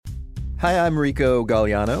Hi, I'm Rico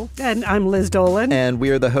Galliano. And I'm Liz Dolan. And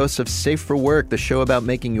we are the hosts of Safe for Work, the show about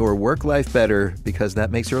making your work life better because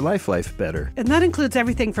that makes your life better. And that includes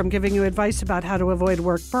everything from giving you advice about how to avoid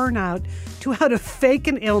work burnout to how to fake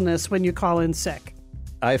an illness when you call in sick.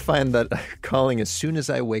 I find that calling as soon as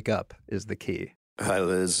I wake up is the key. Hi,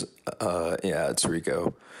 Liz. It's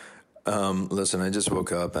Rico. Listen, I just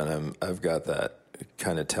woke up and I've got that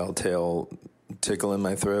kind of telltale tickle in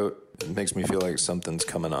my throat. It makes me feel like something's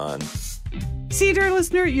coming on. See, dear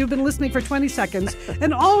listener, you've been listening for 20 seconds,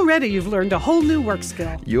 and already you've learned a whole new work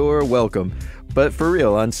skill. You're welcome. But for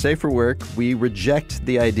real, on Safe for Work, we reject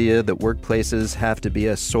the idea that workplaces have to be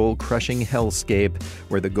a soul-crushing hellscape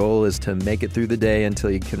where the goal is to make it through the day until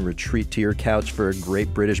you can retreat to your couch for a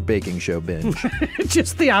Great British Baking Show binge.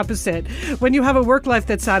 Just the opposite. When you have a work life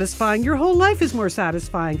that's satisfying, your whole life is more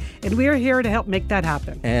satisfying, and we are here to help make that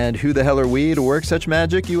happen. And who the hell are we to work such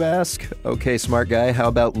magic, you ask? Okay, smart guy, how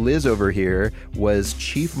about Liz over here was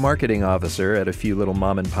chief marketing officer at a few little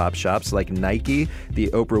mom-and-pop shops like Nike, the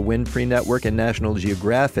Oprah Winfrey Network, and National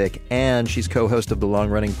Geographic, and she's co-host of the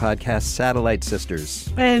long-running podcast Satellite Sisters.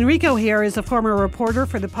 And Rico here is a former reporter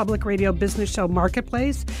for the public radio business show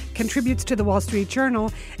Marketplace, contributes to the Wall Street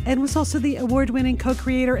Journal, and was also the award-winning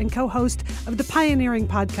co-creator and co-host of the pioneering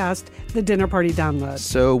podcast, The Dinner Party Download.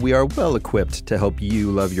 So we are well-equipped to help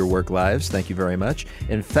you love your work lives. Thank you very much.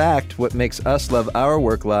 In fact, what makes us love our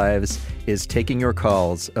work lives is taking your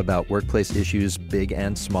calls about workplace issues, big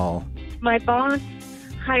and small. My boss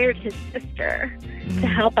hired his sister to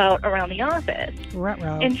help out around the office.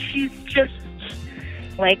 Ruh-roh. And she's just,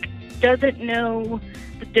 doesn't know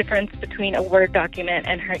the difference between a Word document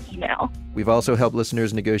and her email. We've also helped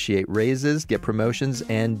listeners negotiate raises, get promotions,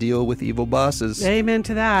 and deal with evil bosses. Amen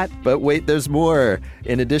to that. But wait, there's more.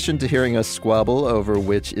 In addition to hearing us squabble over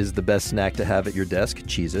which is the best snack to have at your desk,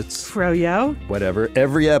 Cheez-Its, Froyo, whatever,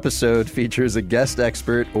 every episode features a guest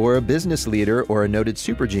expert or a business leader or a noted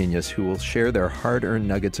super genius who will share their hard-earned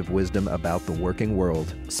nuggets of wisdom about the working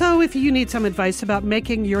world. So if you need some advice about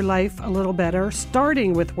making your life a little better,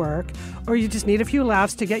 starting with work, or you just need a few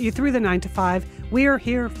laughs to get you through the 9 to 5, we're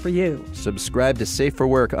here for you. Subscribe to Safe for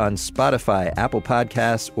Work on Spotify, Apple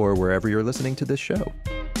Podcasts, or wherever you're listening to this show.